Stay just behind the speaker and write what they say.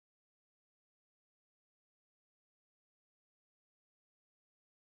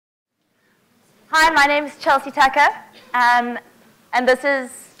Hi, my name is Chelsea Tucker, and this is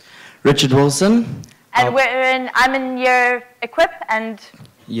Richard Wilson. And I'm in year Equip, and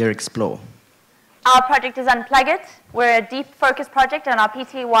year Explore. Our project is Unplug It. We're a deep focus project, and our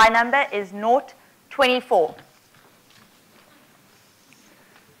PTY number is 024.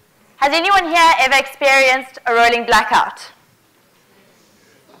 Has anyone here ever experienced a rolling blackout?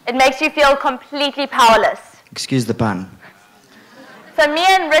 It makes you feel completely powerless. Excuse the pun. So me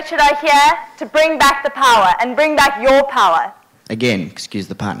and Richard are here to bring back the power and bring back your power. Again, excuse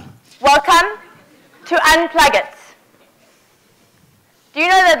the pun. Welcome to Unplug It. Do you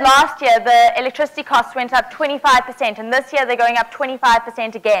know that last year the electricity costs went up 25%, and this year they're going up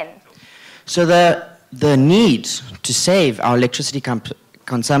 25% again? So the need to save our electricity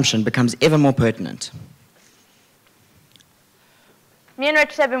consumption becomes ever more pertinent. Me and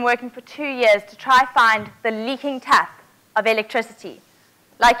Richard have been working for 2 years to try find the leaking tap of electricity,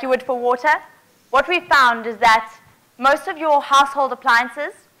 like you would for water. What we found is that most of your household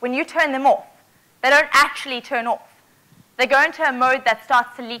appliances, when you turn them off, they don't actually turn off. They go into a mode that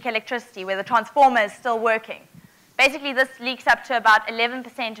starts to leak electricity, where the transformer is still working. Basically, this leaks up to about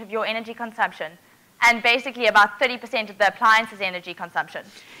 11% of your energy consumption, and basically about 30% of the appliance's energy consumption.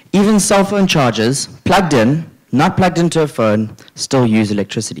 Even cell phone chargers, plugged in, not plugged into a phone, still use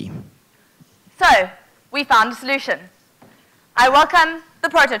electricity. So, we found a solution. I welcome the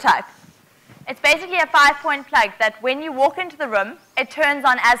prototype. It's basically a 5-point plug that when you walk into the room, it turns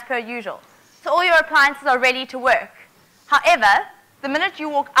on as per usual. So all your appliances are ready to work. However, the minute you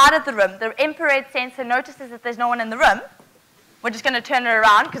walk out of the room, the infrared sensor notices that there's no one in the room. We're just going to turn it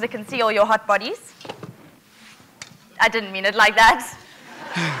around because it can see all your hot bodies. I didn't mean it like that.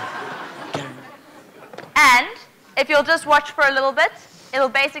 And if you'll just watch for a little bit, it'll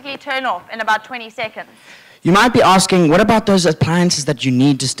basically turn off in about 20 seconds. You might be asking, what about those appliances that you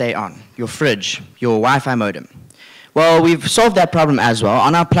need to stay on? Your fridge, your Wi-Fi modem. Well, we've solved that problem as well.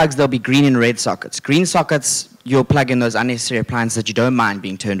 On our plugs, there'll be green and red sockets. Green sockets, you'll plug in those unnecessary appliances that you don't mind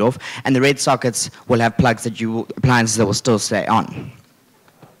being turned off, and the red sockets will have plugs that appliances that will still stay on.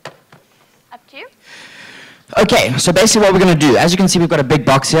 Up to you. Okay, so basically what we're going to do, as you can see, we've got a big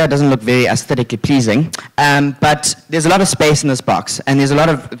box here. It doesn't look very aesthetically pleasing, but there's a lot of space in this box, and there's a lot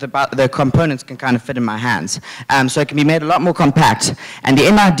of the components can kind of fit in my hands. So it can be made a lot more compact, and the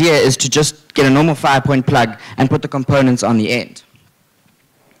end idea is to just get a normal 5-point plug and put the components on the end.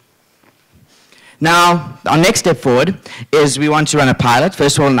 Now, our next step forward is we want to run a pilot,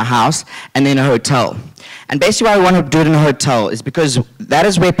 first of all in a house, and then a hotel. And basically why we want to do it in a hotel is because that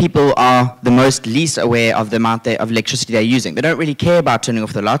is where people are the least aware of the amount of electricity they're using. They don't really care about turning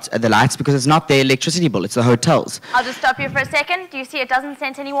off the lights because it's not their electricity bill, it's the hotels. I'll just stop you for a second. Do you see it doesn't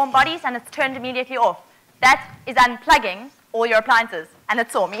sense any warm bodies and it's turned immediately off? That is unplugging all your appliances, and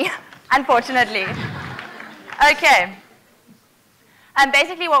it saw me, unfortunately. Okay.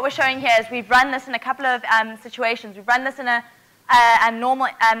 Basically what we're showing here is we've run this in a couple of situations. We've run this in a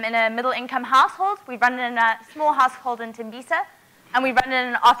middle-income household. We've run it in a small household in Tembisa, and we've run it in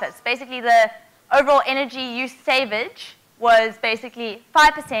an office. Basically, the overall energy use savage was basically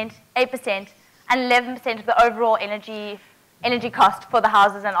 5%, 8%, and 11% of the overall energy cost for the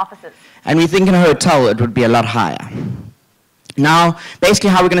houses and offices. And we think in a hotel it would be a lot higher. Now, basically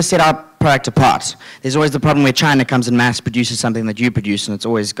how we're going to set our product apart. There's always the problem where China comes and mass produces something that you produce, and it's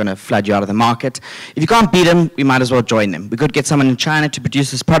always going to flood you out of the market. If you can't beat them, we might as well join them. We could get someone in China to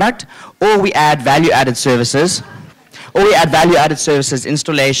produce this product, or we add value-added services,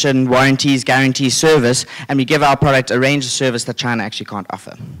 installation, warranties, guarantees, service, and we give our product a range of service that China actually can't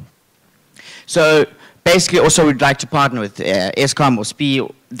offer. So basically also we'd like to partner with Eskom or SPI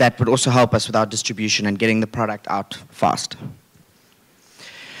that would also help us with our distribution and getting the product out fast.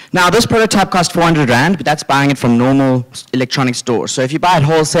 Now, this prototype costs 400 Rand, but that's buying it from normal electronic stores. So if you buy it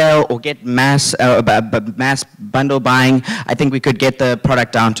wholesale or get mass bundle buying, I think we could get the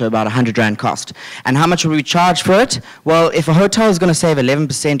product down to about 100 Rand cost. And how much will we charge for it? Well, if a hotel is going to save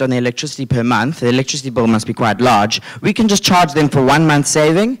 11% on the electricity per month, the electricity bill must be quite large, we can just charge them for 1 month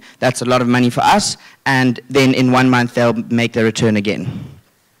saving. That's a lot of money for us. And then in 1 month, they'll make their return again.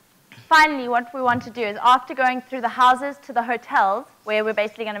 Finally, what we want to do is, after going through the houses to the hotels, where we're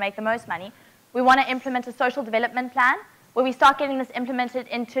basically going to make the most money, we want to implement a social development plan where we start getting this implemented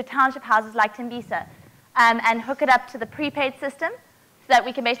into township houses like Tembisa, and hook it up to the prepaid system so that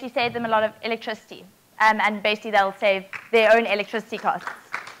we can basically save them a lot of electricity. And basically they'll save their own electricity costs.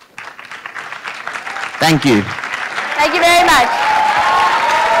 Thank you. Thank you very much.